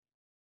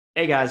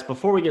Hey guys,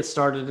 before we get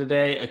started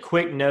today, a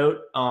quick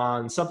note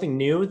on something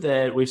new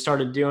that we've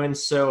started doing.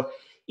 So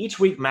each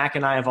week, Mac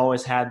and I have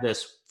always had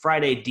this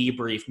Friday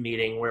debrief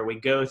meeting where we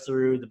go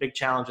through the big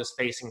challenges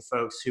facing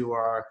folks who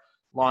are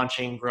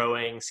launching,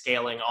 growing,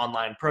 scaling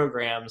online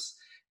programs.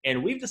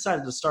 And we've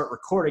decided to start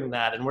recording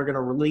that, and we're going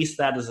to release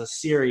that as a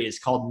series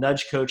called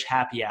Nudge Coach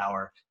Happy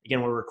Hour.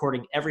 Again, we're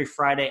recording every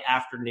Friday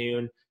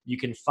afternoon. You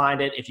can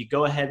find it if you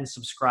go ahead and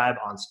subscribe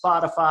on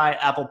Spotify,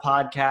 Apple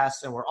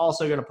Podcasts, and we're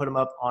also going to put them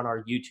up on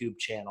our YouTube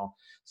channel.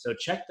 So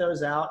check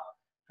those out.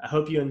 I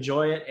hope you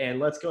enjoy it, and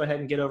let's go ahead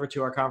and get over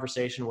to our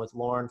conversation with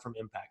Lauren from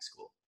Impact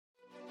School.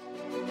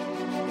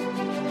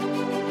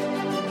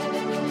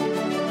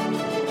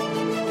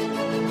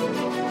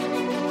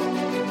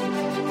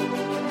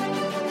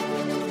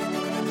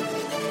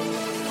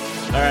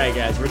 All right,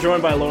 guys, we're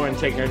joined by Lauren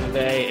Tickner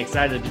today.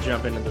 Excited to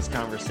jump into this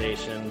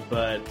conversation,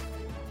 but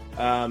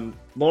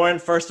Lauren,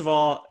 first of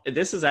all,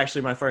 this is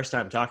actually my first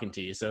time talking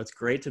to you, so it's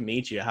great to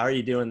meet you. How are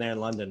you doing there in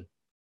London?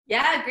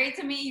 Yeah, great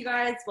to meet you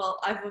guys. Well,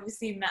 I've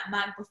obviously met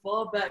Mac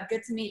before, but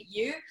good to meet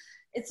you.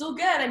 It's all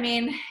good. I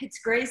mean, it's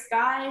gray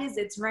skies,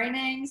 it's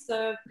raining,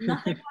 so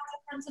nothing more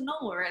different to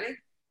normal, really.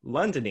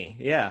 Londony,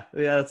 yeah,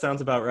 that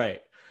sounds about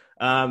right.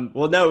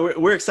 Well, no,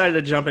 we're excited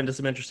to jump into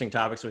some interesting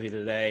topics with you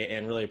today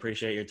and really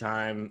appreciate your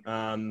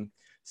time.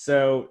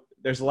 So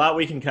there's a lot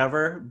we can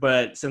cover,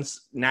 but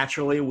since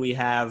naturally we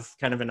have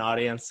kind of an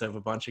audience of a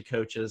bunch of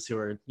coaches who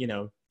are,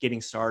 getting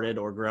started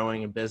or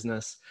growing a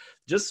business,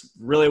 just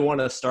really want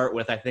to start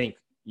with, I think,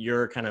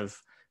 your kind of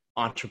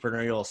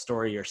entrepreneurial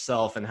story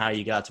yourself and how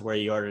you got to where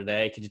you are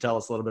today. Could you tell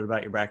us a little bit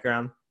about your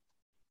background?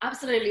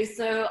 Absolutely.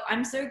 So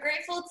I'm so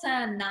grateful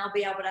to now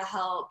be able to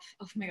help,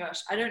 oh my gosh,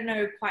 I don't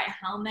know quite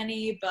how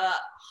many, but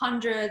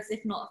hundreds,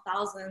 if not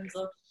thousands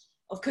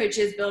of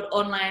coaches build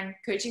online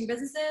coaching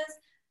businesses.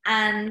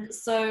 And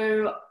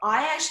so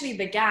I actually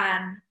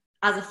began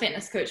as a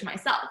fitness coach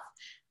myself.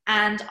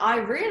 And I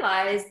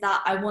realized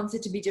that I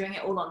wanted to be doing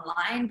it all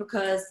online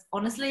because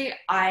honestly,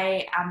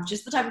 I am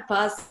just the type of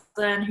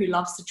person who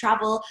loves to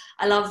travel.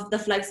 I love the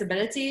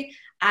flexibility.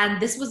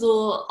 And this was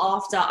all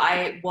after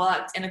I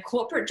worked in a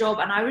corporate job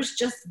and I was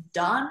just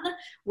done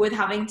with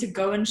having to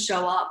go and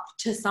show up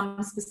to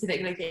some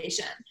specific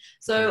location.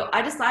 So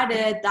I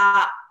decided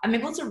that I'm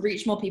able to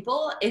reach more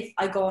people if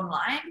I go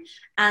online,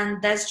 and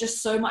there's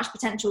just so much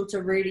potential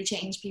to really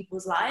change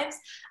people's lives.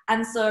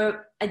 And so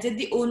I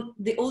did all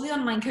the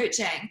online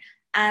coaching.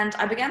 And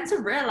I began to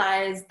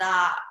realize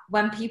that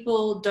when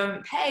people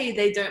don't pay,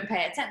 they don't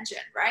pay attention,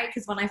 right?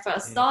 Because when I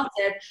first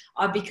started,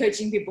 I'd be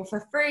coaching people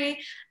for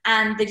free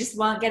and they just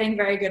weren't getting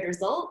very good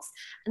results.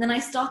 And then I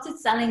started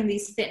selling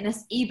these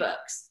fitness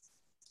ebooks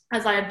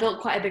as I had built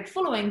quite a big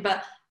following,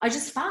 but I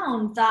just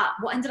found that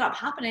what ended up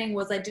happening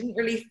was I didn't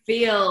really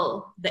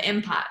feel the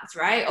impact,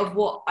 right, of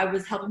what I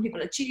was helping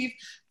people achieve.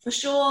 For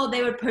sure,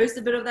 they would post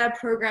a bit of their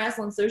progress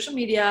on social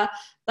media,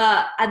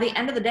 but at the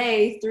end of the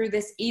day, through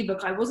this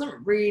ebook, I wasn't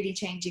really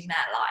changing their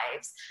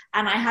lives.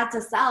 And I had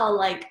to sell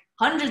like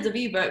hundreds of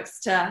ebooks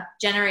to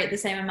generate the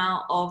same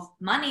amount of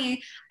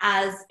money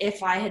as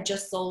if I had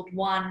just sold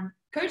one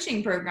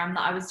coaching program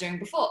that I was doing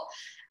before.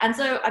 And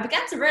so I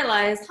began to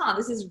realize,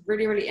 this is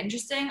really, really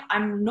interesting.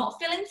 I'm not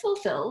feeling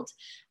fulfilled.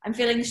 I'm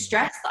feeling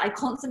stressed that I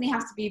constantly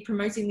have to be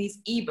promoting these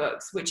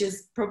ebooks, which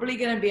is probably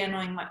going to be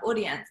annoying my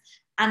audience.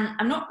 And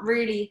I'm not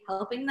really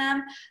helping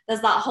them.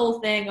 There's that whole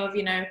thing of,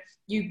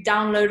 you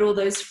download all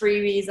those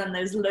freebies and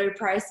those low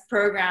price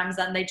programs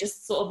and they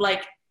just sort of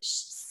like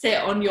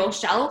sit on your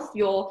shelf,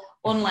 your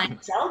online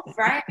shelf,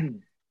 right?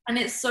 And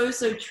it's so,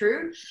 so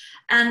true.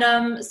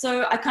 And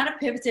so I kind of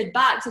pivoted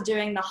back to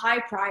doing the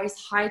high price,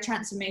 high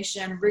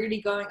transformation,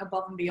 really going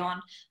above and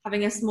beyond,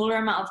 having a smaller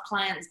amount of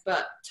clients,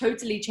 but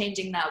totally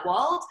changing their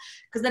world.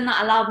 Because then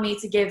that allowed me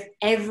to give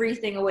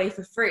everything away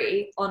for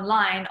free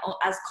online or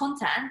as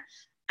content,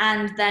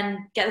 and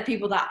then get the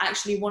people that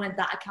actually wanted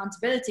that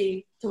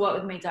accountability to work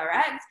with me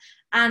direct.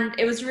 And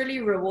it was really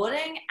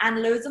rewarding.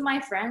 And loads of my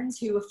friends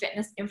who were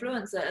fitness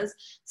influencers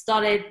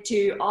started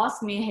to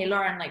ask me, hey,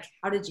 Lauren, like,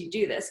 how did you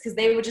do this? Because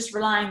they were just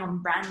relying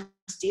on brand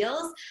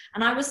deals.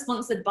 And I was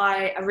sponsored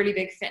by a really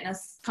big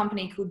fitness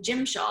company called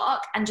Gymshark.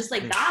 And just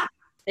like that,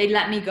 they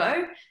let me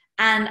go.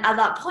 And at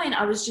that point,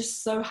 I was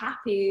just so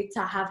happy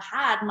to have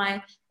had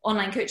my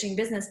online coaching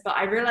business. But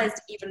I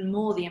realized even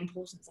more the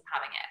importance of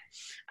having it.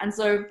 And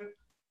so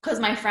because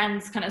my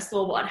friends kind of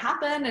saw what had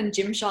happened and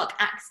Gymshark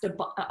axed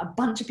a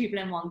bunch of people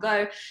in one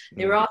go.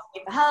 They were asking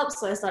me for help,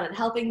 so I started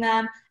helping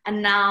them.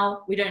 And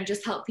now we don't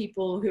just help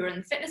people who are in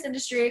the fitness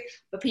industry,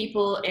 but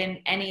people in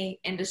any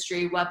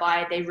industry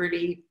whereby they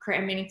really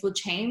create a meaningful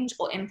change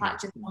or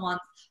impact in someone's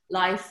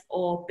life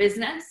or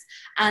business.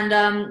 And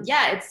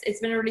it's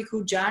been a really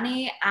cool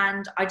journey.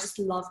 And I just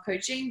love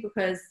coaching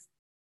because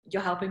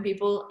you're helping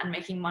people and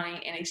making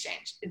money in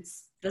exchange.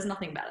 There's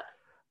nothing better.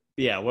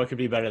 Yeah, what could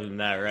be better than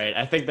that, right?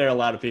 I think there are a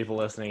lot of people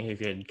listening who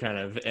could kind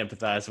of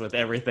empathize with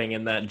everything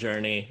in that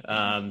journey.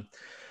 I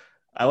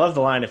love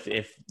the line,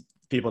 if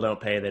people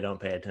don't pay, they don't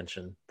pay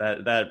attention.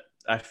 That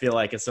I feel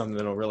like is something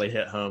that will really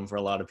hit home for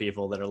a lot of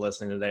people that are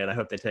listening today, and I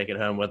hope they take it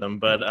home with them.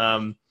 But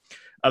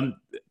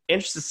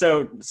interested.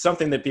 So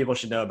something that people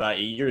should know about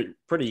you, you're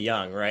pretty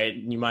young, right?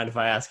 You mind if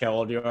I ask how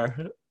old you are?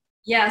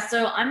 Yeah,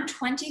 so I'm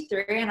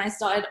 23 and I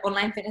started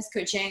online fitness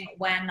coaching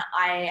when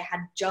I had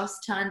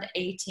just turned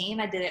 18.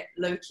 I did it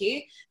low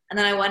key and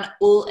then I went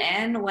all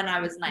in when I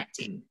was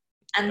 19.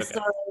 And Okay.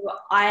 so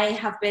I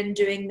have been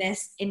doing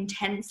this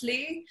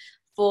intensely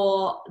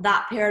for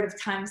that period of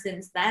time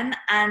since then.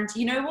 And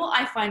you know what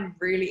I find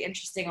really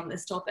interesting on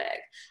this topic?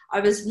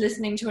 I was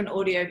listening to an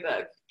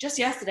audiobook just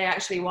yesterday,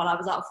 actually, while I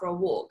was out for a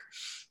walk.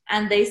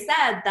 And they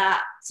said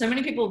that so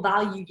many people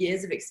value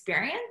years of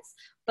experience,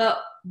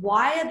 but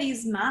why are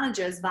these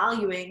managers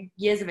valuing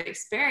years of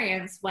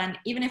experience when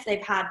even if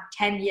they've had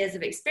 10 years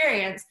of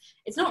experience,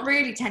 it's not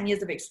really 10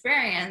 years of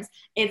experience.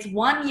 It's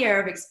 1 year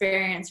of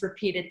experience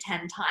repeated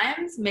 10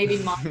 times, maybe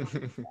more.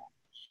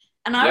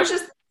 And I was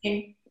just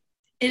thinking,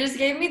 it just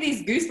gave me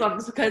these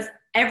goosebumps because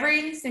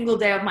every single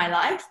day of my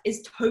life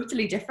is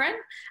totally different.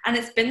 And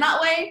it's been that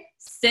way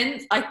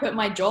since I quit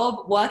my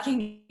job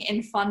working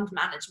in fund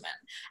management.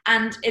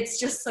 And it's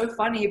just so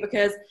funny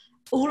because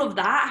all of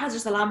that has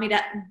just allowed me to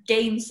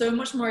gain so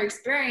much more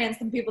experience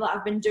than people that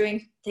have been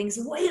doing things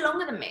way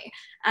longer than me.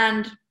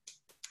 And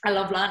I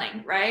love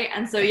learning, right?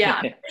 And so, yeah,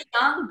 I'm pretty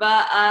young,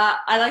 but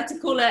I like to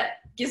call it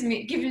gives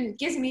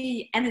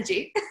me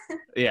energy.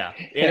 Yeah,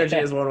 energy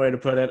is one way to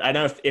put it. I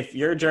know if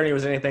your journey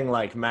was anything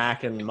like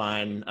Mac and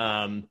mine,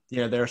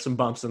 there are some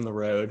bumps in the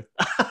road.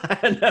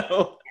 I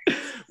know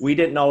we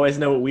didn't always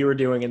know what we were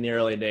doing in the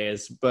early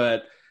days,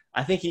 but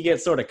I think you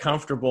get sort of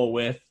comfortable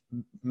with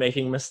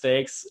making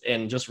mistakes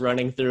and just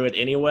running through it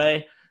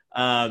anyway.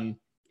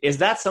 Is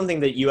that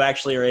something that you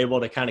actually are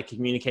able to kind of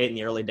communicate in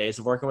the early days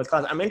of working with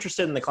clients? I'm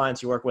interested in the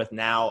clients you work with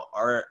now.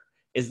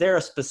 Is there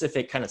a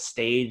specific kind of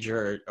stage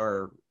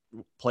or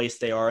place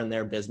they are in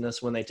their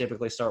business when they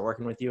typically start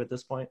working with you at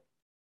this point?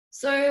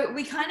 So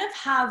we kind of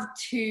have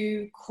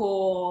two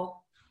core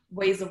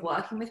ways of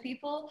working with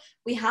people.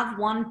 We have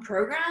one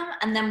program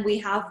and then we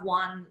have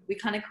one, we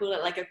kind of call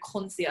it like a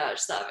concierge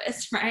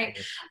service, right?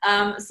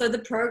 So the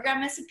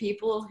program is for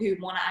people who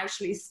want to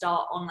actually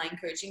start online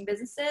coaching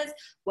businesses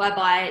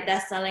whereby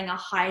they're selling a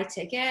high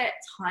ticket,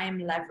 time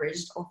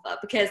leveraged offer.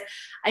 Because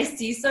I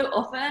see so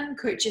often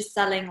coaches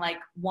selling like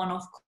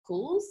one-off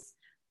calls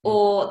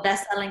or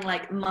they're selling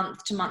like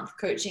month-to-month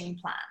coaching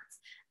plans.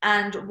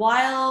 And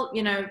while,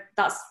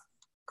 that's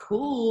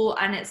cool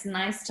and it's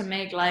nice to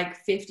make like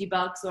 $50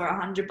 or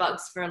 $100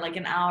 for like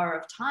an hour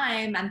of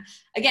time. And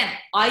again,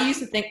 I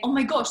used to think, oh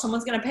my gosh,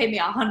 someone's going to pay me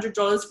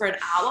 $100 for an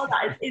hour.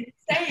 That is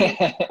insane.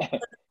 I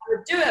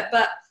would do it.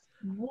 But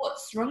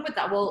what's wrong with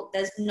that? Well,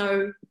 there's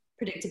no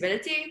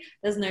predictability,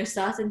 there's no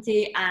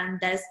certainty, and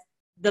there's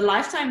the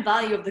lifetime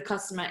value of the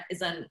customer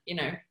isn't,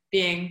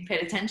 being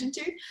paid attention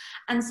to.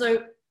 And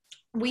so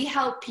we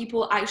help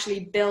people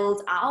actually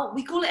build out,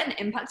 we call it an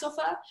impact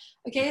offer.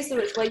 Okay, so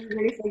it's where you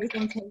really focus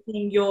on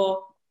taking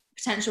your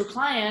potential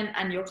client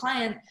and your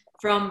client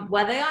from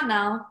where they are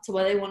now to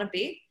where they want to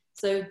be.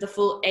 So the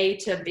full A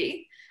to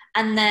B.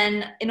 And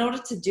then in order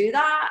to do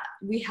that,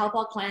 we help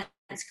our clients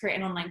create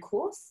an online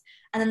course,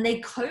 and then they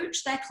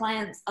coach their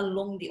clients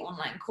along the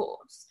online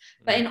course.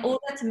 But in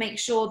order to make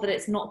sure that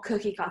it's not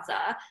cookie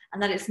cutter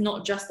and that it's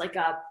not just like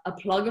a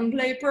plug and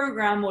play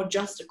program or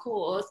just a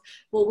course,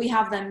 what we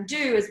have them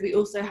do is we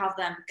also have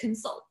them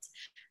consult,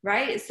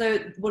 right? So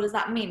what does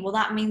that mean? Well,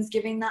 that means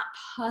giving that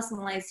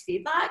personalized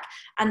feedback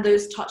and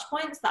those touch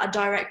points that are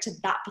direct to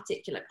that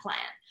particular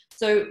client.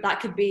 So that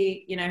could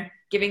be,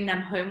 giving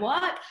them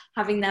homework,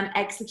 having them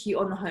execute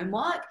on the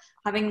homework,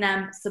 having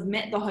them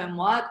submit the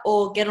homework,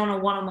 or get on a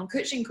one-on-one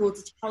coaching call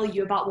to tell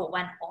you about what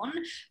went on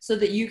so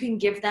that you can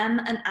give them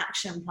an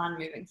action plan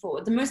moving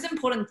forward. The most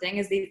important thing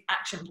is these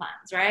action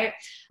plans, right?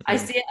 I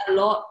see it a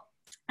lot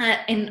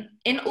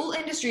in all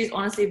industries,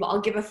 honestly, but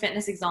I'll give a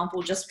fitness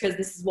example just because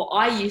this is what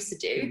I used to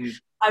do. Mm-hmm.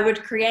 I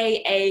would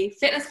create a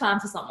fitness plan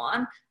for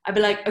someone. I'd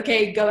be like,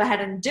 okay, go ahead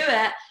and do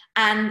it.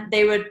 And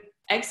they would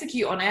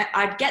execute on it.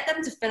 I'd get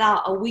them to fill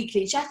out a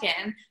weekly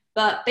check-in,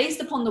 but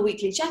based upon the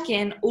weekly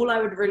check-in, all I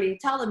would really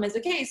tell them is,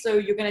 okay, so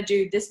you're going to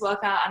do this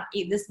workout and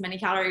eat this many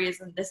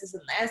calories and this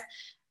and this.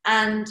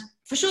 And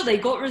for sure, they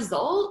got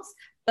results,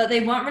 but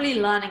they weren't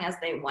really learning as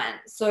they went.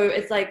 So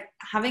it's like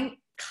having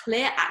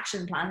clear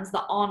action plans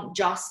that aren't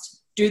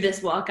just do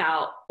this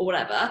workout or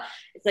whatever.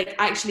 It's like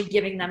actually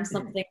giving them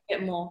something a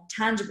bit more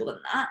tangible than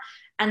that.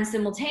 And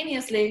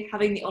simultaneously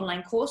having the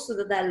online course so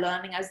that they're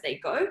learning as they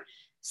go,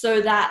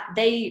 so that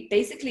they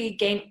basically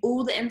gain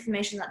all the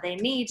information that they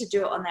need to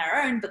do it on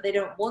their own, but they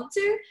don't want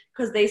to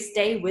because they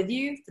stay with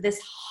you for this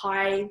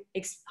high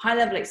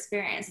level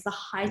experience. It's a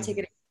high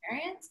ticket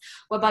experience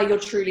whereby you're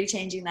truly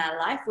changing their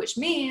life, which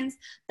means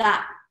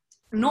that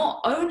not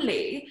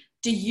only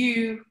do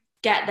you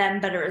get them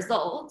better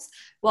results,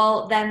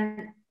 well,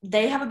 then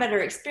they have a better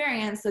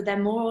experience, so they're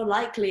more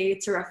likely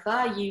to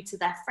refer you to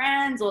their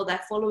friends or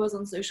their followers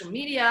on social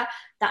media.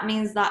 That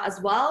means that as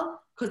well,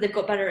 because they've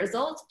got better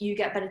results, you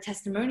get better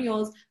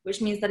testimonials,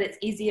 which means that it's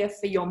easier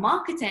for your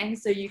marketing,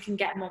 so you can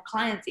get more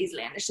clients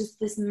easily. And it's just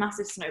this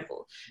massive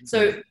snowball. Mm-hmm.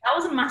 So that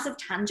was a massive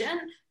tangent,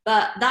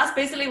 but that's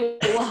basically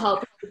what will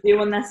help people do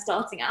when they're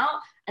starting out.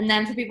 And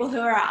then for people who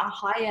are at a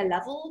higher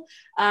level,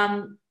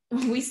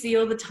 we see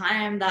all the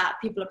time that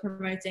people are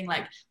promoting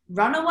like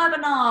run a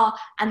webinar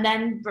and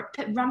then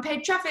run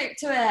paid traffic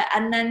to it,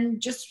 and then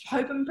just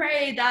hope and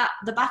pray that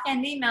the back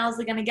end emails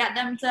are going to get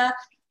them to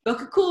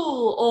book a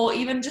call or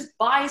even just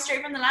buy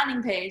straight from the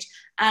landing page.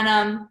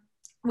 And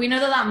we know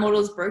that that model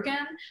is broken.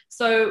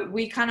 So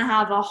we kind of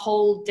have a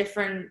whole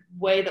different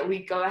way that we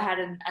go ahead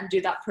and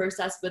do that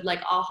process with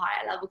like our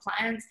higher level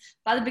clients.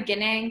 By the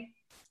beginning,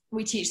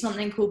 we teach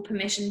something called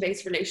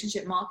permission-based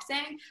relationship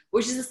marketing,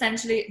 which is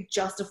essentially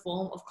just a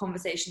form of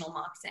conversational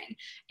marketing.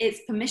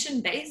 It's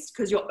permission-based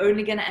because you're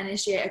only going to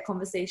initiate a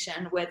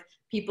conversation with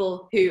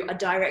people who are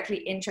directly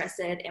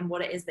interested in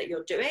what it is that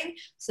you're doing.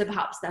 So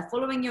perhaps they're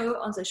following you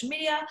on social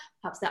media,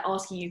 perhaps they're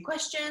asking you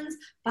questions,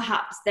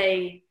 perhaps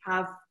they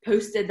have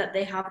posted that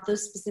they have the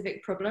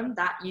specific problem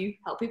that you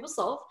help people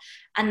solve.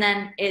 And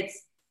then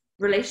it's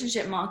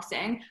relationship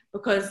marketing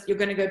because you're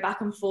going to go back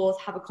and forth,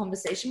 have a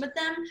conversation with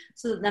them,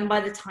 so that then by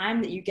the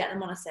time that you get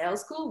them on a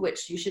sales call,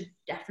 which you should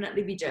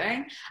definitely be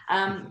doing,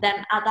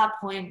 then at that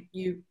point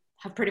you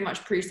have pretty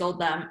much pre-sold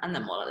them and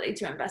then more likely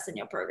to invest in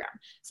your program.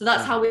 So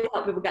that's how we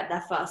help people get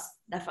their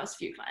first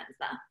few clients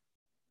there.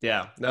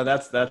 Yeah, no,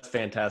 that's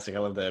fantastic. I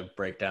love the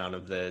breakdown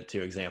of the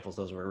two examples.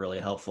 Those were really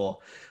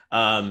helpful.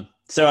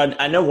 So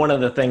I know one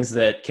of the things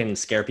that can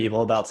scare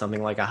people about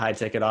something like a high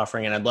ticket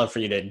offering, and I'd love for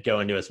you to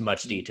go into as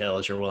much detail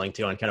as you're willing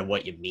to on kind of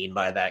what you mean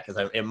by that,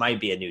 because it might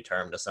be a new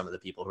term to some of the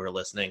people who are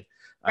listening.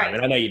 Right.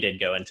 And I know you did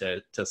go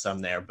into some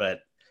there,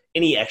 but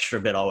any extra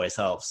bit always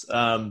helps.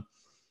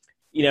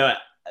 You know,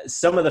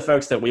 some of the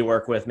folks that we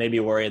work with may be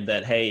worried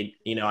that, hey,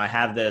 you know, I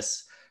have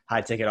this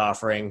high ticket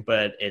offering,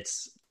 but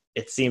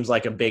it seems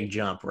like a big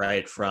jump,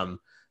 right? From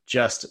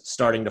just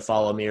starting to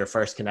follow me or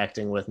first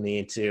connecting with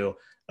me to,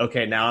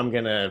 okay, now I'm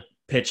going to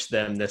pitch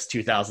them this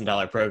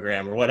 $2,000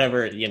 program or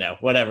whatever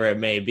it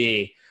may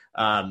be.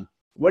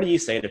 What do you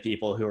say to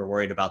people who are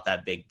worried about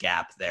that big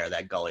gap there,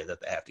 that gully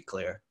that they have to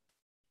clear?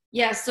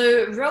 Yeah,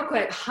 so real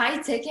quick,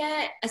 high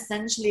ticket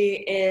essentially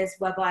is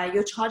whereby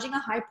you're charging a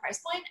high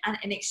price point and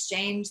in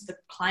exchange, the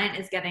client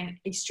is getting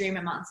extreme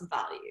amounts of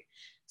value.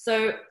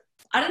 So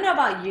I don't know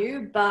about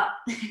you, but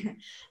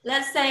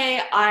let's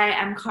say I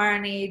am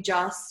currently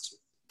just,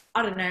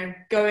 I don't know,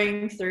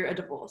 going through a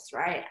divorce,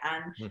 right?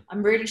 And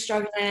I'm really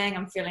struggling.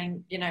 I'm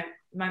feeling, you know,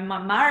 my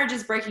marriage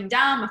is breaking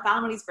down, my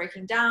family's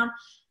breaking down.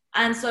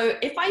 And so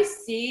if I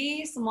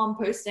see someone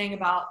posting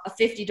about a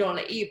 $50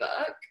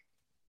 ebook,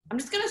 I'm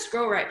just going to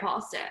scroll right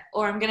past it,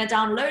 or I'm going to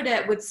download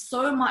it with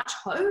so much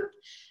hope.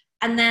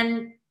 And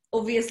then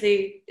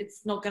obviously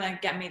it's not going to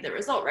get me the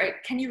result, right?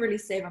 Can you really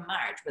save a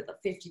marriage with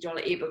a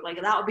 $50 ebook? Like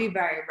that would be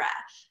very rare.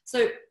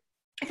 So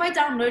if I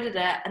downloaded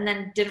it and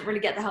then didn't really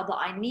get the help that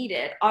I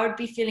needed, I would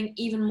be feeling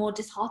even more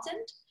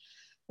disheartened.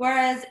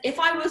 Whereas if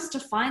I was to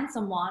find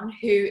someone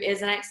who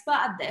is an expert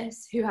at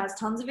this, who has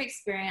tons of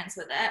experience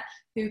with it,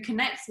 who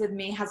connects with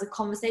me, has a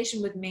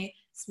conversation with me,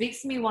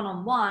 speaks to me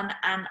one-on-one,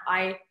 and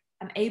I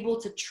am able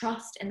to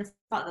trust in the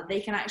fact that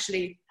they can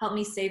actually help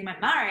me save my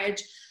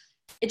marriage,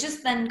 it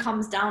just then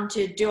comes down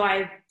to, do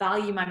I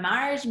value my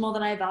marriage more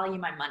than I value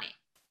my money?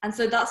 And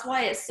so that's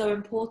why it's so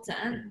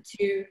important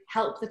to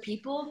help the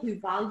people who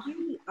value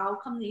the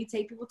outcome that you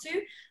take people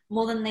to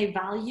more than they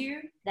value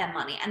their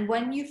money. And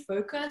when you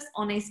focus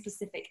on a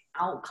specific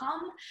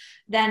outcome,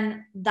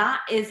 then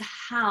that is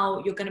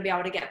how you're going to be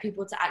able to get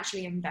people to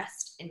actually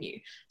invest in you.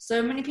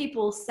 So many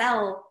people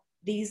sell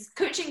these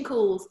coaching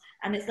calls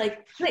and it's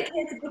like, click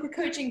here to book a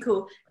coaching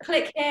call,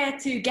 click here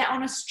to get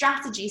on a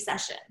strategy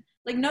session.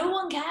 Like no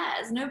one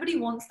cares. Nobody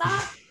wants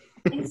that.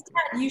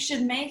 Instead, you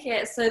should make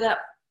it so that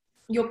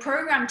your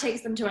program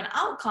takes them to an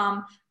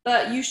outcome,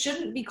 but you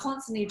shouldn't be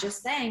constantly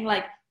just saying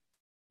like,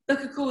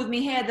 book a call with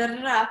me here, da,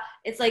 da, da.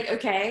 It's like,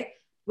 okay,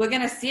 we're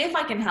going to see if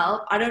I can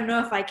help. I don't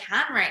know if I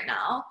can right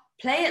now.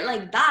 Play it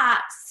like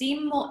that,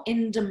 seem more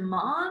in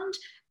demand,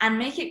 and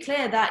make it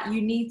clear that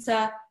you need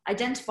to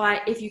identify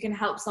if you can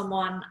help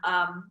someone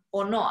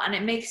or not. And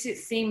it makes it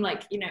seem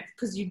like, you know,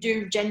 because you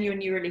do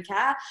genuinely really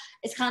care.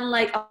 It's kind of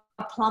like a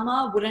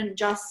plumber wouldn't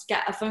just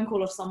get a phone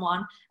call of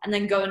someone and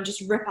then go and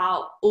just rip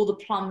out all the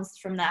plumbs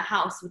from their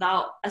house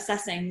without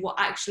assessing what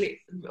actually,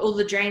 all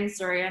the drains,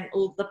 and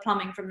all the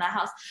plumbing from their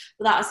house,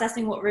 without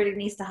assessing what really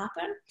needs to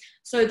happen.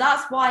 So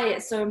that's why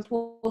it's so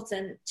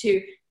important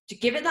to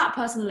give it that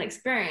personal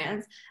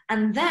experience.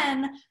 And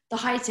then the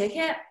high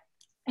ticket,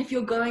 if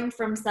you're going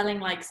from selling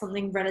like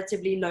something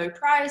relatively low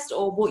priced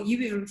or what you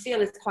even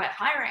feel is quite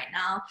high right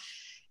now,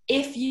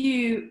 if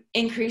you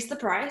increase the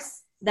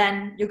price,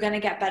 then you're going to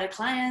get better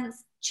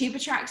clients. Cheap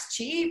attracts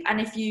cheap. And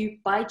if you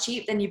buy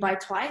cheap, then you buy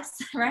twice,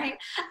 right?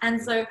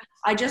 And so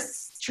I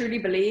just truly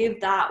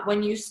believe that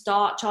when you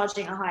start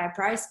charging a higher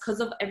price, because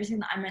of everything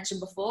that I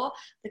mentioned before,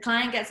 the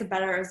client gets a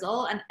better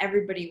result and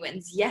everybody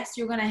wins. Yes,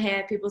 you're going to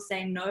hear people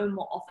say no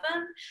more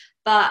often,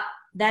 but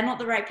they're not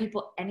the right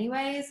people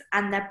anyways,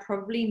 and they're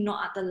probably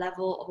not at the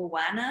level of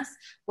awareness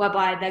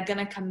whereby they're going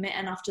to commit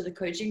enough to the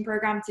coaching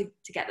program to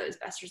get those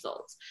best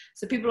results.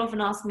 So people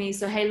often ask me,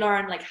 so hey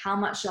Lauren, like how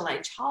much shall I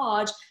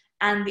charge?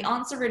 And the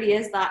answer really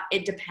is that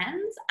it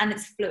depends and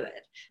it's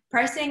fluid.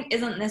 Pricing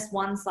isn't this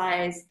one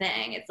size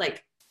thing. It's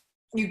like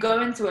you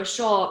go into a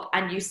shop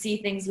and you see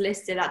things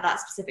listed at that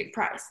specific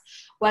price,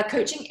 where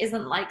coaching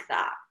isn't like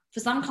that. For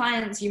some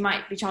clients, you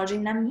might be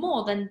charging them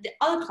more than the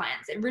other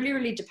clients. It really,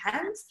 really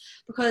depends,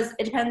 because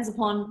it depends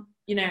upon,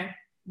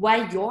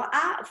 where you're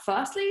at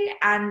firstly,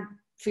 and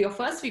for your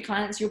first few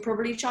clients, you'll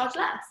probably charge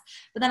less.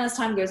 But then as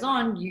time goes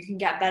on, you can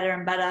get better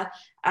and better.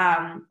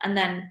 And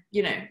then,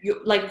 you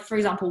like, for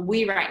example,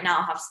 we right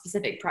now have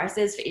specific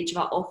prices for each of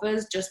our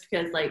offers just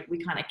because like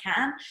we kind of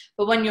can.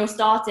 But when you're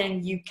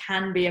starting, you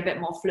can be a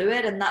bit more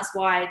fluid. And that's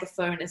why the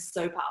phone is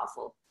so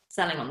powerful,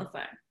 selling on the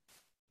phone.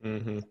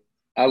 Mm-hmm.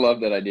 I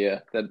love that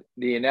idea. That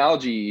the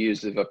analogy you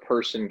used of a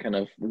person kind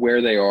of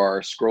where they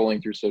are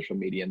scrolling through social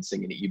media and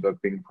seeing an ebook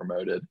being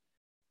promoted,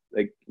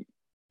 like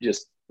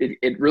just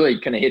it really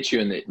kind of hits you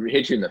in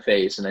the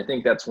face. And I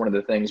think that's one of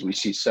the things we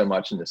see so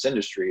much in this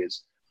industry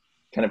is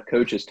kind of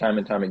coaches time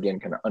and time again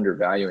kind of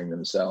undervaluing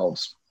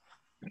themselves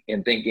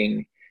and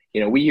thinking,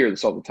 we hear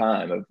this all the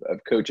time of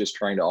coaches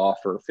trying to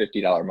offer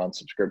 $50 a month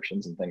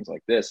subscriptions and things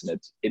like this. And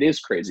it is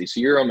crazy.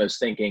 So you're almost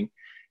thinking,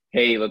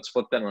 hey, let's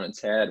flip that on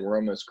its head. We're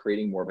almost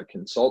creating more of a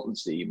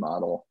consultancy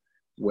model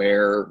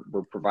where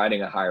we're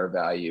providing a higher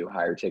value,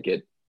 higher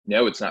ticket.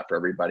 No, it's not for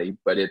everybody,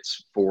 but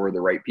it's for the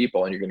right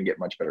people, and you're going to get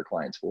much better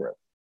clients for it.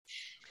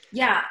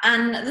 Yeah.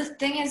 And the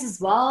thing is as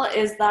well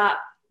is that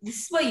this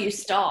is where you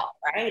start,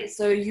 right?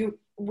 So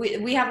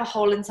we have a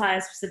whole entire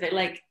specific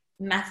like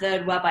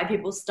method whereby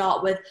people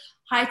start with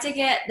high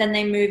ticket, then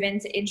they move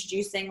into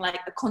introducing like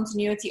a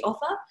continuity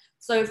offer.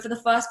 So for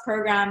the first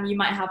program, you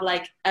might have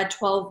like a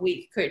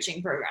 12-week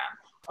coaching program.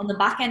 On the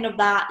back end of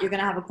that, you're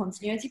going to have a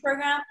continuity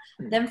program.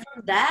 Then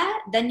from there,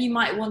 then you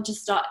might want to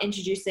start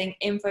introducing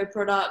info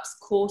products,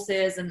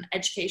 courses, and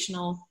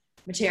educational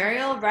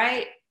material,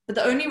 right? But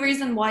the only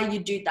reason why you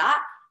do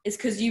that is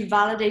because you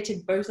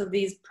validated both of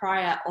these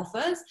prior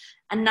offers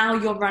and now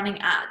you're running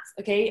ads,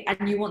 okay?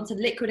 And you want to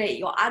liquidate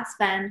your ad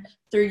spend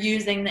through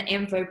using the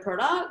info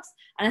products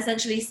and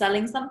essentially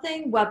selling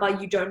something whereby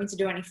you don't need to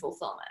do any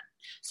fulfillment.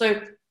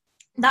 So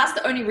that's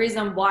the only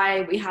reason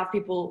why we have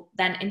people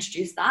then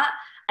introduce that.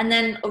 And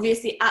then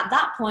obviously at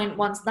that point,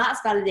 once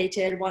that's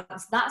validated,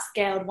 once that's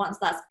scaled, once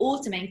that's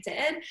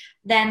automated,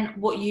 then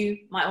what you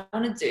might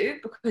want to do,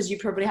 because you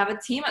probably have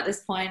a team at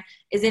this point,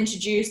 is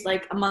introduce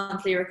like a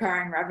monthly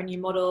recurring revenue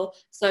model.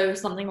 So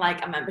something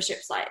like a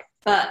membership site.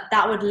 But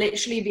that would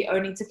literally be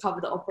only to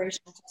cover the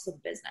operational costs of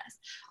the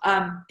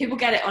business. People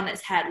get it on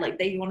its head. Like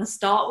they want to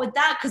start with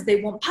that because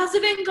they want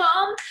passive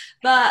income.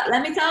 But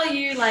let me tell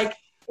you, like,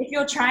 if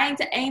you're trying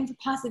to aim for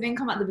passive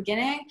income at the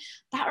beginning,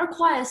 that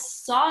requires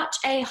such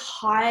a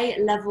high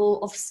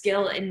level of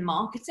skill in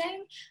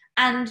marketing,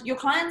 and your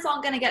clients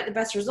aren't going to get the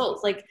best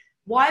results. Like,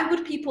 why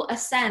would people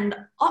ascend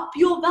up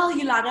your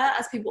value ladder,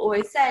 as people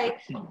always say,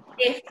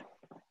 if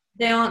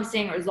they aren't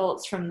seeing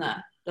results from the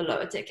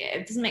lower ticket?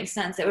 It doesn't make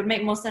sense. It would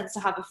make more sense to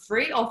have a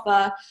free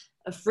offer,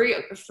 a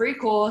free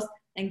course,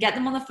 and get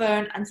them on the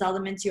phone and sell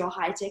them into your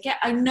high ticket.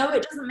 I know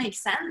it doesn't make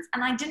sense,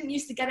 and I didn't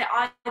used to get it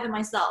either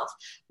myself.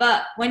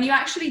 But when you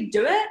actually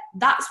do it,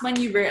 that's when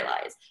you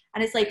realize.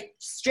 And it's like,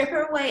 strip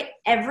away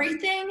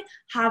everything,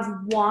 have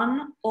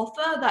one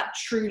offer that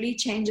truly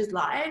changes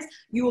lives.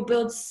 You will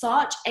build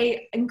such an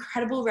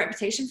incredible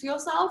reputation for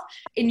yourself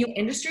in your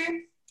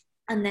industry,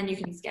 and then you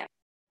can scale.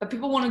 But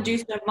people want to do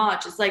so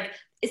much. It's like,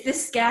 it's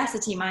this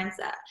scarcity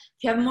mindset.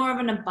 If you have more of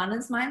an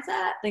abundance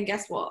mindset, then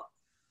guess what?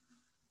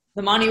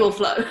 The money will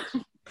flow.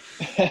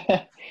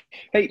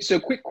 Hey, so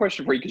quick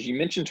question for you, because you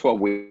mentioned 12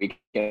 weeks.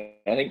 I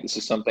think this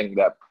is something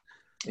that,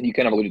 and you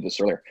kind of alluded to this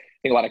earlier, I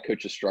think a lot of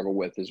coaches struggle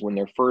with is when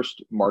they're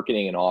first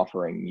marketing and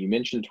offering. You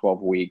mentioned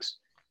 12 weeks.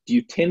 Do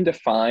you tend to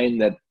find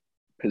that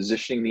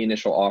positioning the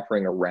initial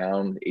offering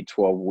around a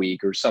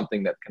 12-week or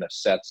something that kind of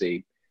sets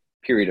a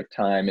period of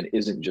time and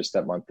isn't just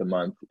that month to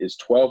month, is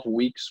 12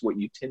 weeks what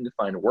you tend to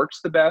find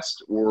works the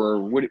best?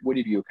 Or what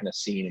have you kind of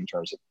seen in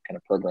terms of kind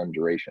of program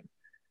duration?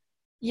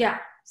 Yeah.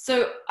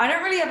 So I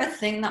don't really ever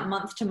think that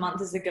month to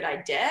month is a good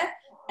idea.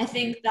 I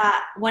think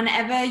that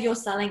whenever you're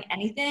selling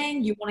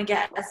anything, you want to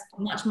get as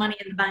much money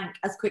in the bank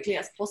as quickly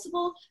as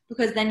possible,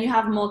 because then you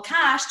have more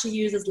cash to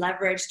use as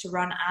leverage to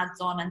run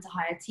ads on and to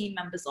hire team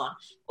members on,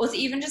 or to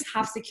even just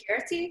have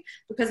security,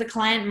 because a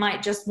client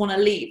might just want to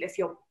leave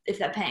if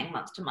they're paying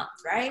month to month,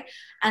 right?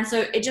 And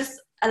so it just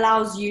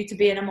allows you to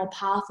be in a more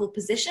powerful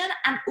position,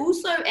 and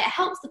also it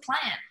helps the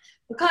client,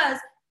 because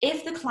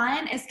if the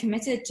client is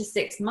committed to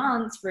 6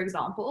 months, for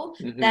example,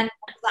 then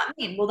what does that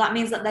mean? Well, that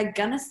means that they're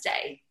going to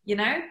stay,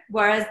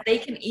 whereas they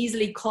can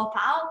easily cop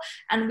out.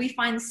 And we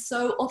find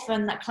so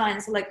often that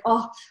clients are like,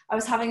 oh, I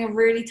was having a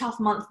really tough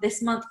month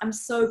this month. I'm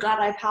so glad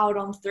I powered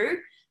on through.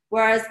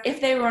 Whereas if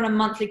they were on a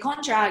monthly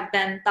contract,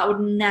 then that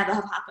would never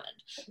have happened.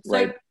 So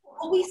right.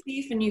 What we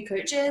see for new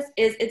coaches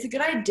is it's a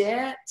good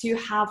idea to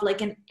have like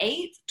an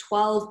 8,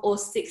 12, or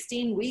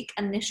 16-week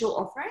initial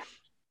offering.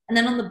 And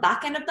then on the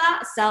back end of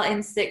that, sell in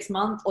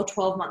 6-month or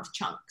 12-month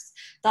chunks.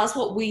 That's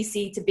what we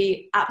see to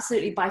be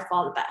absolutely by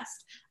far the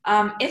best.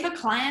 If a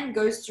client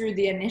goes through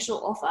the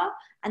initial offer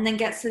and then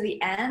gets to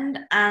the end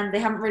and they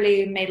haven't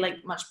really made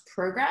like much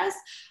progress,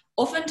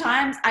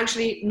 oftentimes,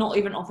 actually not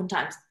even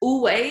oftentimes,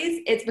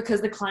 always, it's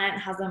because the client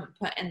hasn't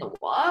put in the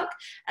work.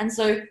 And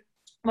so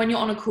when you're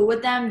on a call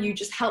with them, you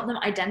just help them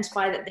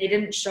identify that they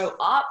didn't show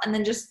up, and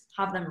then just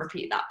have them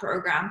repeat that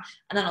program.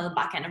 And then on the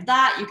back end of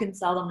that, you can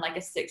sell them like a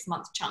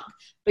 6-month chunk.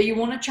 But you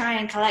want to try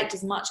and collect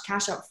as much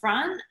cash up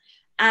front.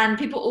 And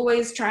people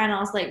always try and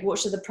ask, like, what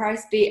should the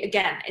price be?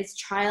 Again, it's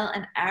trial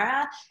and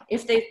error.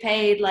 If they've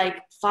paid like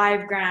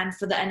 $5,000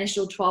 for the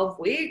initial 12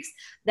 weeks,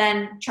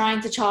 then trying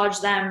to charge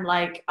them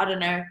like, I don't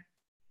know,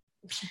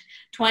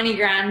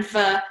 $20,000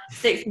 for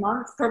 6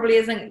 months probably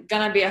isn't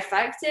going to be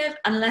effective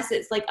unless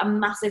it's like a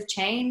massive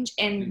change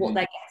in what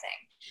they're getting,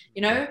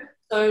 you know?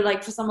 So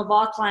like for some of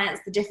our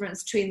clients, the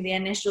difference between the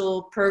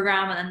initial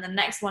program and then the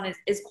next one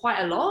is quite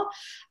a lot.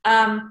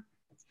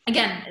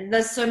 Again,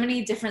 there's so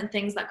many different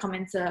things that come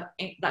into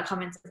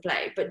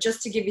play, but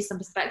just to give you some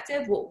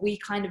perspective, what we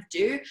kind of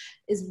do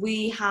is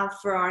we have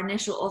for our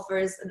initial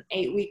offers an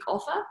 8-week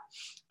offer.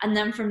 And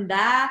then from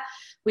there,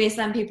 we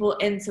send people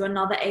into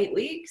another 8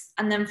 weeks.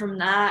 And then from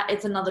there,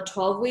 it's another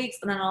 12 weeks.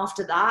 And then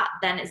after that,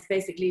 then it's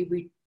basically,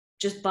 we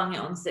just bung it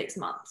on 6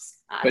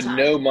 months at a time.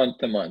 No month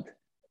to month.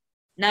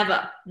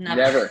 Never.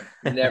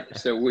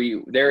 So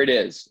there it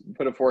is.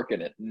 Put a fork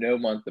in it. No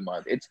month to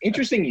month. It's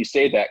interesting you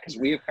say that because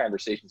we have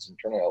conversations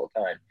internally all the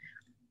time.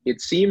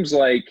 It seems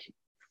like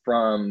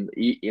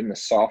in the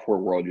software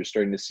world, you're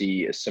starting to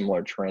see a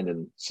similar trend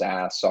in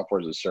SaaS,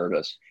 software as a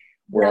service,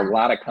 where a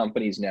lot of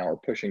companies now are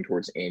pushing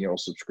towards annual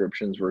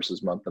subscriptions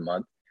versus month to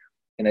month.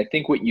 And I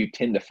think what you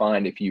tend to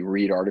find if you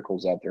read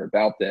articles out there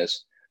about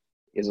this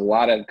is a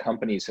lot of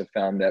companies have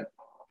found that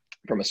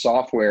from a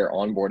software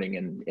onboarding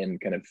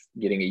and kind of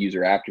getting a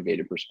user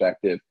activated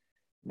perspective,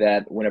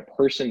 that when a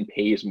person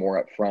pays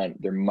more upfront,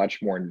 they're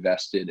much more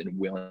invested and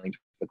willing to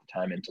put the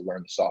time in to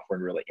learn the software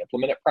and really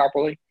implement it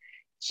properly.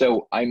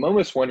 So I'm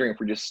almost wondering if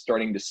we're just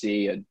starting to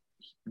see a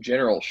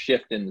general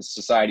shift in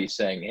society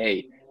saying,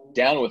 hey,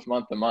 down with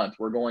month to month,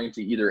 we're going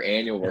to either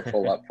annual or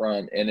full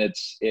upfront. And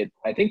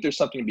I think there's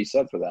something to be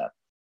said for that.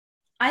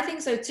 I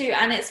think so too.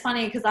 And it's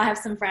funny because I have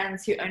some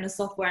friends who own a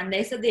software and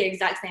they said the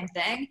exact same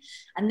thing.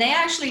 And they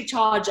actually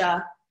charge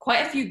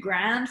quite a few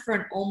grand for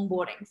an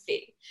onboarding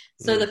fee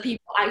so that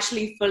people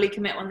actually fully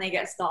commit when they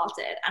get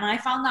started. And I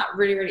found that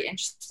really, really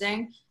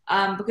interesting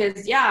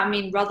because,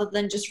 rather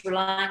than just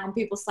relying on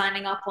people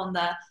signing up on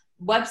the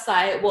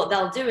website, what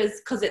they'll do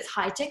is, because it's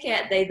high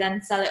ticket, they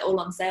then sell it all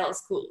on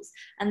sales calls,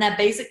 and they're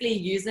basically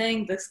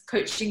using this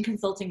coaching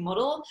consulting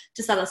model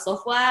to sell a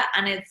software,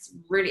 and it's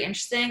really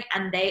interesting,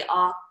 and they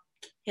are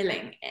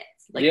killing it.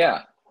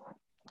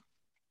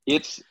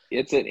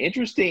 It's an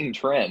interesting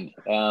trend,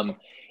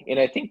 and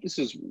I think this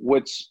is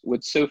what's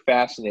so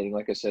fascinating.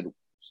 Like I said,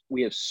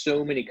 we have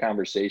so many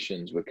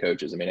conversations with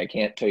coaches. I mean, I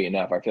can't tell you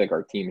enough. I feel like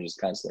our team is just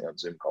constantly on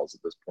Zoom calls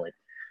at this point,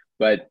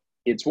 but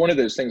it's one of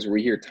those things where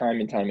we hear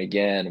time and time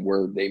again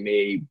where they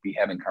may be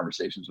having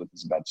conversations with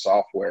us about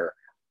software.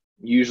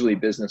 Usually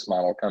business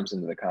model comes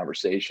into the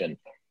conversation,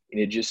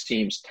 and it just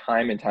seems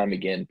time and time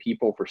again,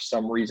 people for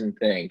some reason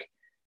think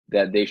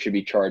that they should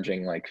be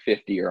charging like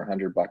 $50 or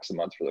 $100 a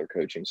month for their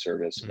coaching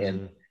service.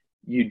 And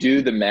you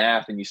do the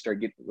math and you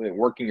start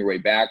working your way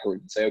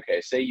backwards and say, okay,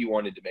 say you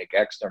wanted to make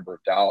X number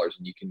of dollars,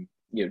 and you can,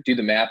 do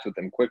the math with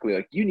them quickly.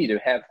 Like, you need to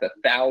have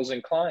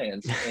 1,000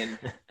 clients, and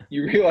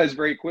you realize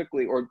very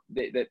quickly, or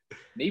that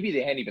maybe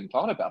they hadn't even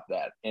thought about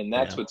that. And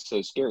that's what's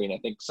so scary. And I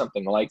think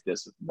something like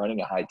this, running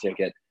a high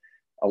ticket,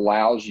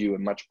 allows you a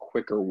much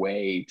quicker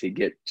way to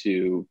get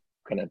to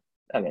kind of,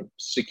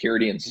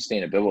 security and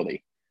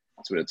sustainability.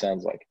 That's what it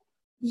sounds like.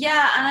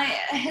 Yeah.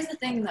 And here's the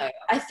thing though.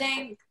 I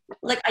think,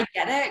 like, I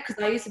get it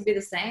because I used to be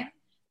the same,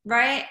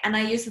 right? And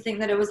I used to think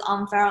that it was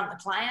unfair on the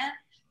client,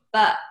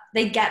 but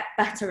they get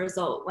better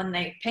result when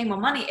they pay more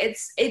money.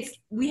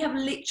 We have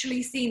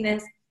literally seen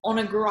this on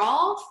a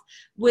graph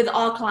with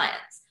our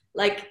clients.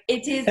 Like,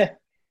 it is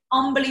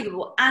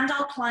unbelievable. And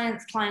our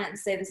clients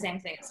say the same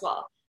thing as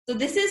well. So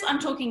I'm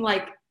talking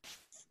like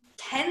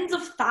tens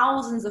of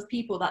thousands of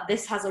people that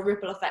this has a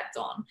ripple effect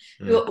on,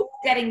 who are all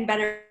getting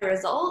better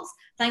results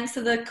thanks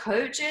to the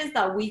coaches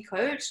that we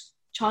coach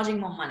charging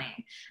more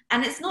money.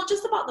 And it's not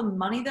just about the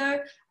money though.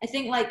 I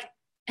think like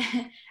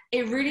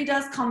it really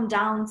does come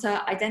down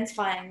to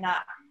identifying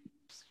that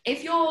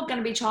if you're going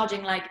to be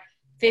charging like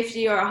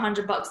 $50 or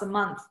 $100 a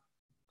month,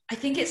 I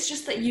think it's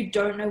just that you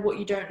don't know what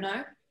you don't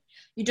know.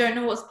 You don't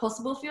know what's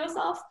possible for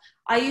yourself.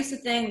 I used to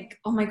think,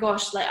 oh my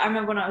gosh, like I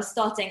remember when I was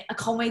starting, I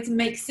can't wait to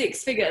make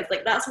 6 figures.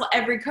 Like, that's what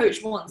every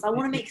coach wants. I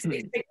want to make 6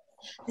 figures.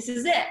 This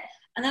is it.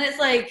 And then it's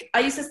like, I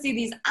used to see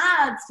these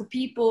ads for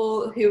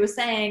people who were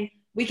saying,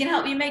 we can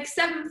help you make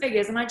 7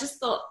 figures. And I just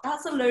thought,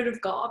 that's a load of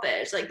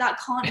garbage. Like, that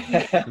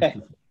can't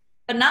be.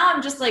 But now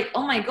I'm just like,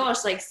 oh my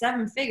gosh, like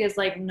 7 figures.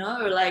 Like,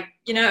 no, like,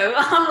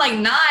 I'm like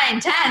 9,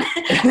 10.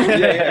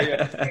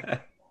 Yeah.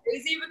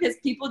 Crazy because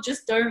people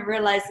just don't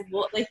realize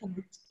what they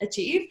can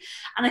achieve.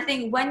 And I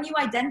think when you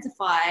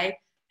identify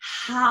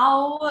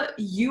how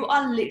you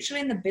are literally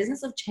in the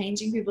business of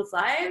changing people's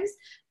lives,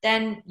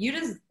 then you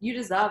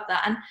deserve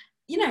that. And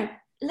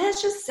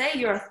let's just say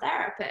you're a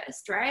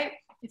therapist, right?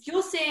 If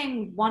you're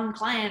seeing one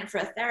client for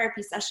a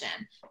therapy session,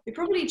 you're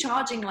probably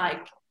charging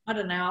like, I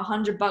don't know,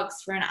 $100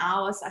 for an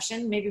hour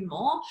session, maybe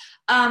more.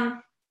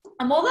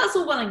 And while that's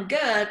all well and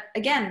good,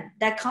 again,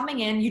 they're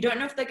coming in. You don't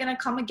know if they're going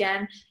to come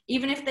again,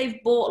 even if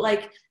they've bought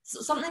like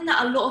something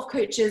that a lot of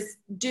coaches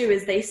do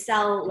is they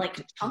sell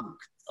like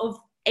chunks of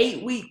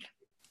 8-week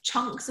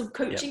chunks of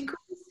coaching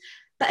calls.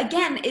 But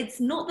again, it's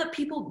not that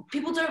people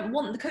don't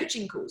want the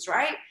coaching calls,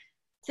 right?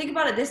 Think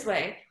about it this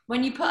way.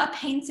 When you put a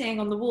painting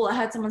on the wall, I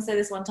heard someone say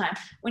this one time,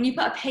 when you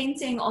put a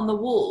painting on the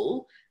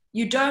wall,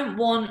 you don't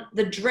want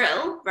the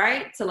drill,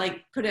 right? To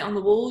like put it on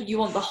the wall. You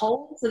want the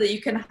hole so that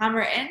you can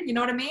hammer it in. You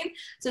know what I mean?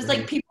 So it's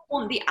like people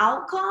want the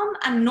outcome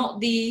and not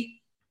the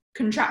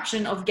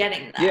contraption of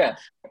getting there. Yeah.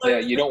 So, yeah.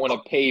 You don't want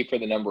to pay for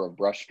the number of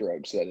brush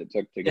strokes that it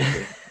took to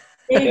get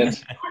there.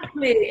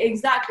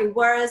 Exactly.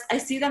 Whereas I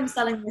see them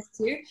selling this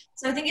too.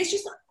 So I think it's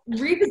just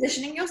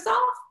repositioning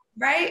yourself,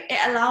 right?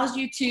 It allows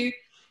you to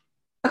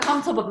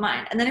become top of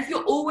mind. And then if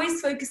you're always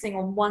focusing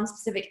on one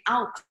specific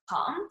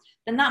outcome,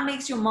 then that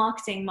makes your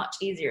marketing much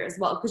easier as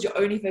well, because you're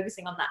only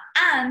focusing on that.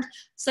 And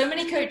so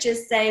many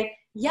coaches say,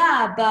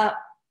 yeah, but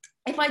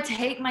if I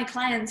take my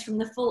clients from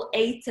the full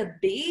A to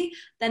B,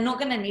 they're not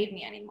going to need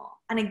me anymore.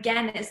 And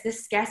again, it's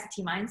this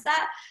scarcity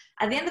mindset.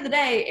 At the end of the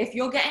day, if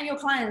you're getting your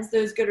clients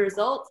those good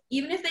results,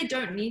 even if they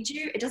don't need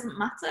you, it doesn't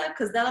matter,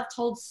 because they'll have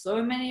told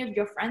so many of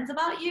your friends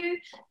about you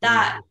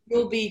that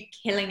you'll be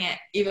killing it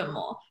even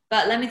more.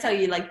 But let me tell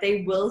you, like,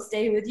 they will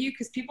stay with you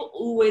because people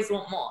always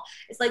want more.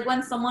 It's like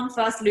when someone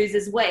first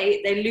loses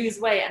weight, they lose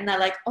weight and they're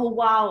like, oh,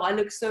 wow, I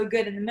look so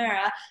good in the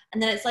mirror.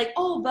 And then it's like,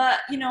 oh, but,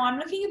 you know, I'm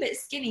looking a bit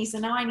skinny, so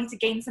now I need to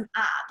gain some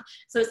ab.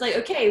 So it's like,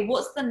 okay,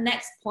 what's the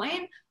next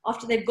point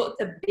after they've got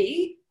to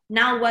B?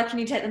 Now where can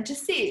you take them to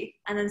C,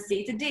 and then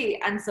C to D,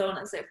 and so on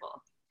and so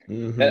forth.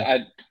 Mm-hmm.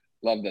 I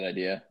love that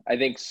idea. I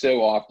think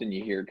so often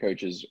you hear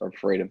coaches are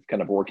afraid of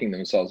kind of working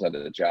themselves out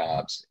of the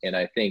jobs. And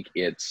I think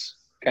it's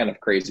kind of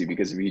crazy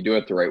because if you do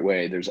it the right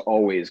way, there's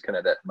always kind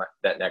of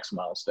that next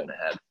milestone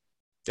ahead.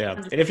 Yeah.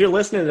 And if you're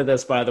listening to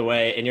this, by the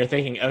way, and you're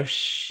thinking, oh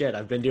shit,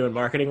 I've been doing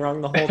marketing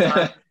wrong the whole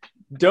time.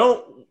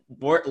 Don't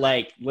work.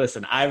 Like,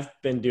 listen, I've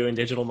been doing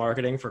digital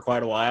marketing for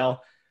quite a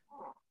while.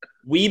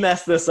 We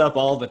mess this up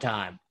all the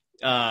time.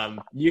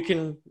 You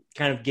can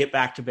kind of get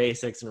back to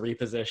basics and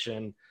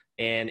reposition,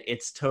 and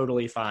it's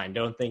totally fine.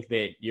 Don't think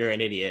that you're an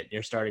idiot.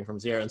 You're starting from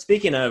zero. And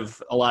speaking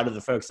of a lot of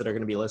the folks that are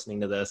going to be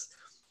listening to this,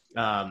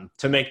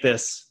 to make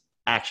this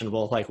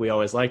actionable, like we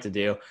always like to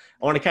do,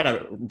 I want to kind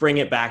of bring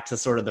it back to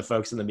sort of the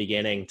folks in the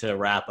beginning to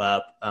wrap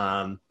up,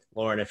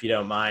 Lauren, if you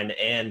don't mind.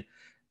 And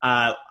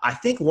I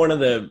think one of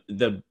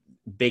the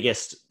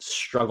biggest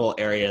struggle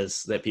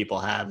areas that people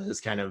have is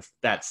kind of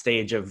that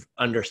stage of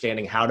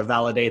understanding how to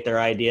validate their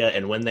idea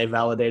and when they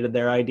validated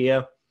their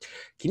idea.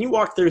 Can you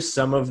walk through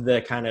some of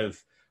the kind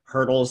of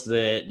hurdles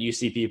that you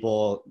see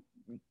people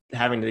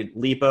having to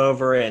leap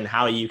over and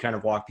how you kind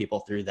of walk people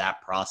through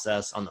that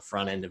process on the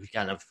front end of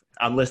kind of,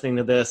 I'm listening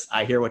to this,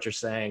 I hear what you're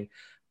saying,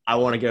 I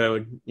want to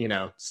go, you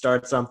know,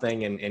 start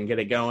something and get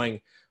it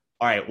going.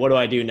 All right, what do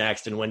I do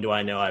next? And when do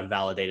I know I've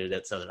validated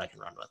it so that I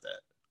can run with it?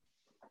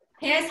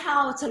 Here's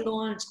how to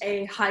launch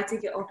a high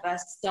ticket offer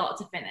start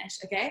to finish,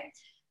 okay?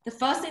 The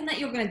first thing that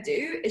you're going to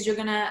do is you're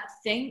going to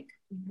think,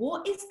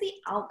 what is the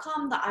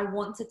outcome that I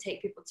want to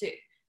take people to?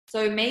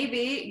 So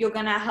maybe you're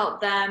going to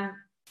help them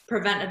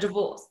prevent a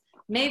divorce.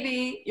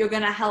 Maybe you're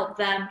going to help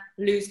them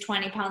lose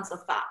 20 pounds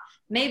of fat.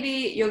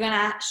 Maybe you're going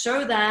to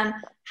show them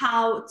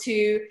how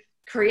to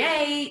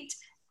create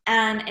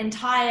an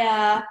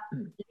entire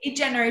lead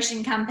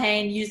generation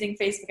campaign using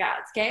Facebook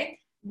ads, okay?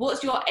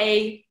 What's your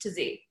A to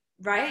Z?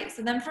 Right?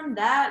 So then from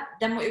there,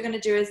 then what you're going to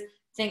do is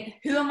think,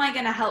 who am I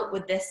going to help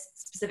with this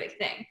specific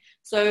thing?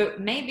 So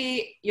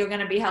maybe you're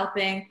going to be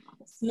helping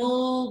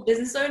small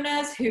business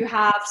owners who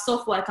have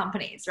software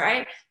companies,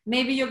 right?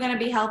 Maybe you're going to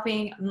be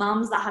helping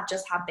moms that have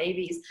just had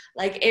babies.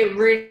 Like, it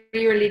really,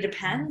 really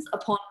depends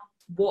upon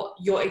what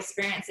your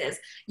experience is.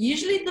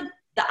 Usually the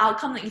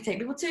outcome that you take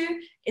people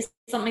to is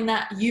something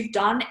that you've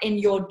done in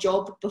your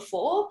job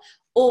before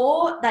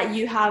or that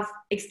you have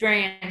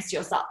experienced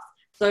yourself.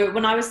 So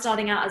when I was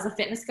starting out as a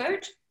fitness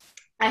coach,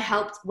 I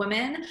helped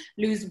women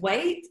lose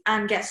weight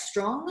and get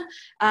strong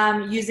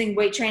using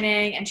weight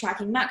training and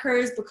tracking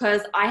macros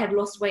because I had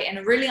lost weight in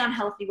a really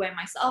unhealthy way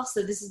myself.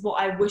 So this is what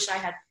I wish I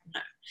had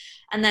known.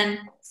 And then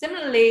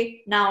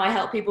similarly, now I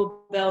help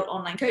people build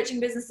online coaching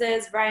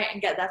businesses, right? And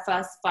get their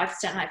first 5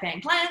 to 10 high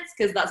paying clients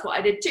because that's what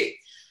I did too.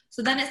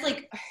 So then it's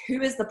like,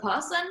 who is the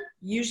person?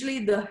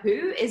 Usually the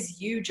who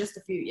is you just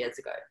a few years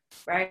ago,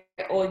 right?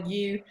 Or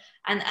you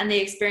and the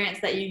experience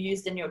that you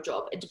used in your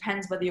job. It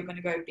depends whether you're going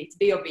to go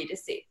B2B or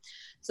B2C.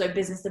 So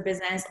business to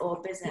business or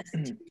business to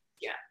consumer.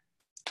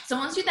 So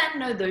once you then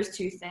know those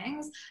two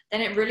things,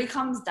 then it really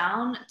comes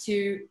down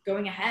to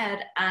going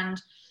ahead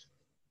and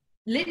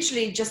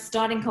literally just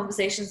starting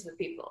conversations with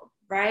people,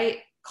 right?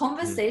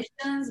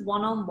 Conversations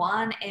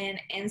one-on-one in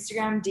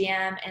Instagram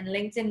DM, in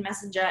LinkedIn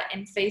Messenger,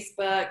 in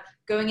Facebook,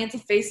 going into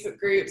Facebook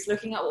groups,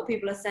 looking at what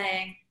people are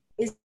saying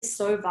is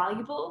so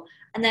valuable.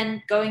 And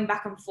then going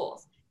back and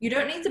forth. You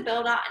don't need to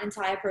build out an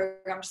entire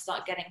program to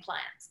start getting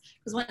clients.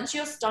 Because once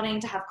you're starting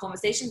to have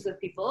conversations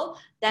with people,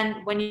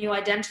 then when you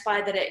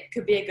identify that it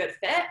could be a good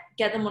fit,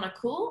 get them on a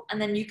call,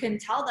 and then you can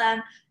tell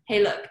them,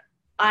 hey, look,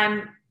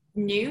 I'm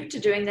new to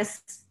doing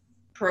this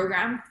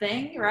program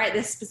thing, right?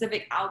 This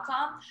specific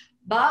outcome,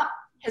 but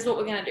here's what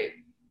we're going to do.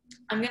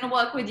 I'm going to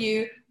work with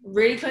you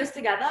really close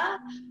together.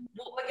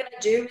 What we're going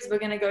to do is we're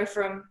going to go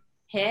from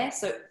here,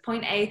 so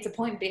point A to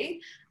point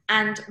B.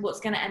 And what's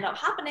going to end up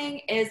happening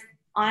is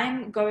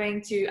I'm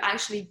going to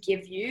actually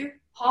give you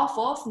half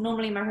off.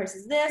 Normally my price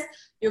is this.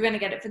 You're going to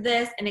get it for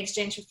this in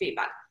exchange for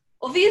feedback.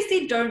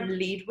 Obviously, don't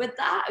lead with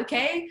that,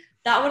 okay?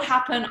 That would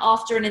happen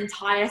after an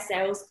entire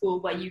sales call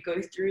where you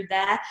go through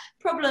their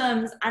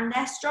problems and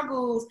their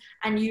struggles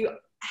and you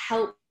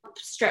help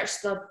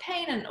stretch the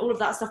pain and all of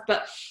that stuff.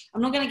 But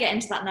I'm not going to get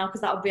into that now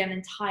because that would be an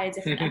entire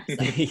different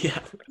episode. Yeah.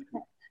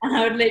 And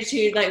I would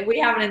literally, like, we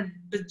have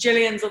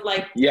bajillions of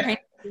training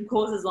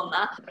courses on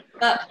that.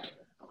 But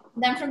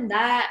then from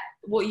there,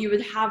 what you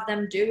would have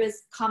them do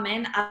is come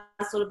in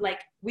as sort of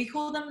we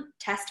call them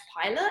test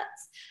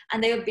pilots,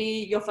 and they would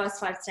be your first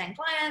 5 to 10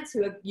 clients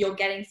who you're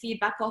getting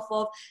feedback off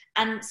of.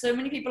 And so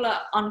many people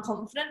are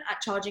unconfident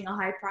at charging a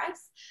high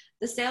price.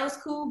 The sales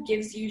call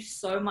gives you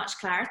so much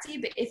clarity,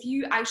 but if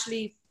you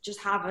actually just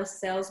have a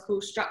sales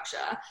call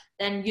structure,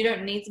 then you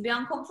don't need to be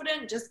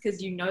unconfident just because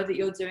you know that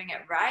you're doing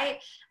it right.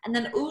 And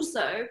then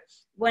also,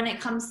 when it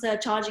comes to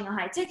charging a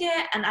high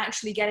ticket and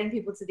actually getting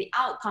people to the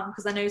outcome,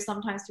 because I know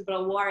sometimes people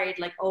are worried,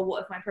 oh,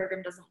 what if my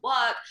program doesn't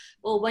work?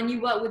 Well, when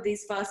you work with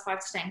these first 5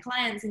 to 10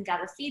 clients and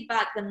gather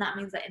feedback, then that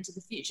means that into the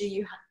future,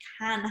 you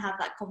can have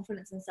that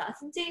confidence and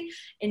certainty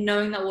in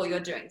knowing that what you're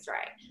doing is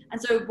right.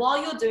 And so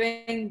while you're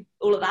doing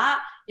all of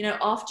that,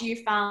 after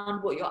you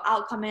found what your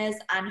outcome is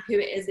and who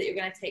it is that you're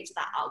going to take to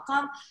that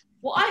outcome,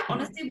 what I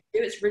honestly would do,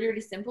 it's really,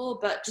 really simple,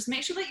 but just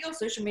make sure that your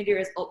social media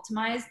is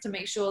optimized to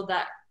make sure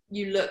that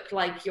you look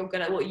like you're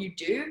good at what you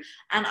do.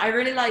 And I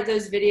really like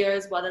those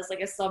videos where there's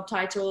a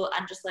subtitle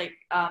and just a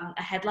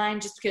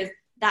headline, just because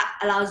that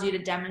allows you to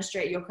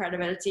demonstrate your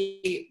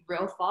credibility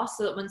real fast,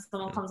 so that when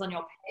someone comes on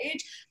your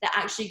page, they're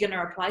actually going to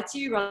reply to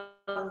you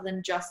rather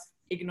than just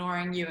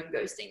ignoring you and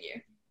ghosting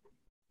you.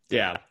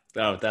 Yeah.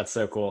 Oh, that's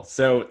so cool.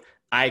 So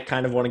I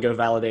kind of want to go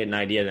validate an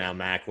idea now,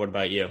 Mac. What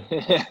about you?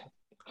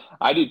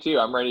 I do too.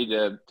 I'm ready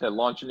to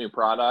launch a new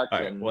product. All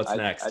right, and what's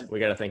next?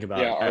 We got to think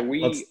about it. Are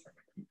we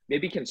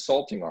maybe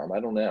consulting arm? I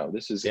don't know.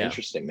 This is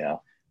interesting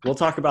now. We'll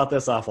talk about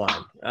this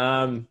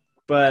offline.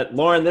 But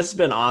Lauren, this has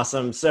been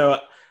awesome. So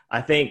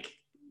I think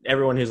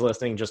everyone who's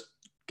listening, just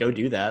go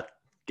do that.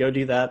 Go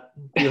do that.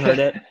 You heard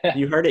it.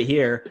 You heard it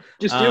here.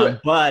 Just do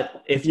it.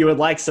 But if you would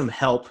like some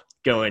help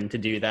going to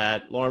do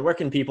that, Lauren, where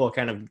can people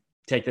kind of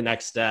take the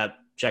next step,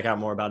 check out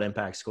more about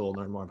Impact School,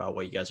 learn more about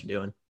what you guys are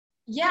doing?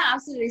 Yeah,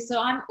 absolutely. So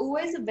I'm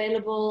always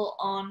available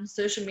on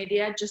social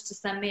media just to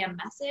send me a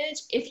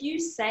message. If you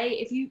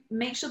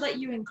make sure that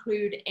you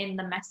include in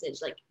the message,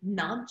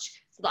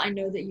 nudge, so that I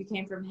know that you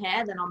came from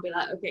here, then I'll be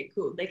like, okay,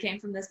 cool. They came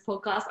from this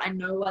podcast. I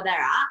know where they're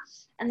at.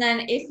 And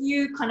then if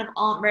you kind of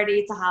aren't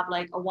ready to have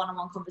a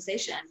one-on-one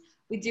conversation,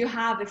 we do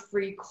have a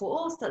free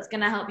course that's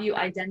going to help you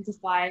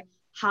identify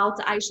how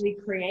to actually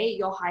create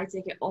your high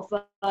ticket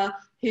offer,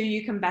 who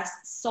you can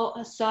best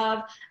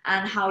serve,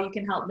 and how you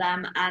can help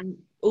them, and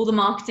all the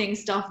marketing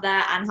stuff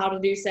there, and how to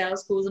do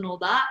sales calls and all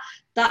that.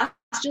 That's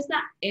just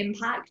at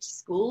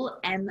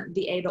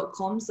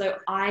impactschoolmba.com. So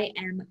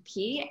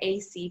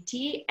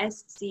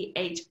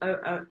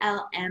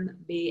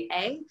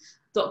IMPACTSCHOOLMBA.com.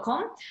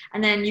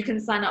 And then you can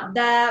sign up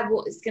there.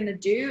 What it's going to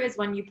do is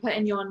when you put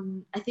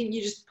in I think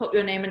you just put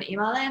your name and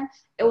email in,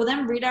 it will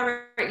then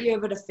redirect you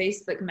over to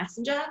Facebook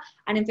Messenger.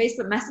 And in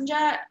Facebook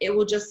Messenger, it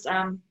will just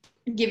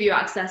give you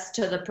access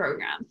to the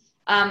program.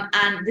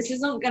 And this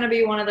isn't going to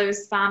be one of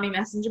those spammy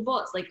messenger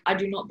bots. I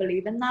do not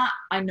believe in that.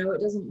 I know it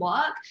doesn't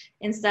work.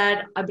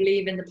 Instead, I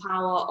believe in the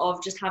power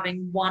of just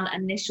having one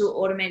initial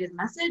automated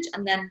message.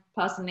 And then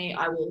personally,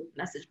 I will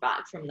message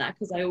back from there,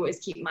 because I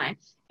always keep my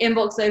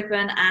inbox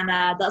open. And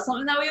that's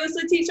something that we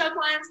also teach our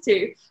clients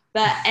too.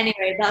 But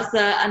anyway, that's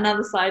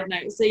another side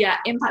note. So yeah,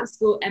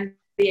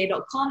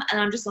 impactschoolmba.com.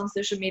 And I'm just on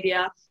social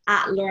media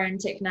at Lauren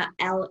Tickner,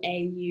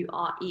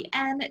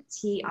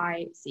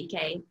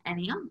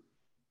 LaurenTickner.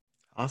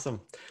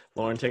 Awesome.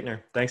 Lauren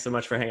Tickner, thanks so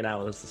much for hanging out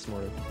with us this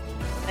morning.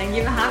 Thank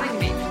you for having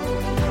me.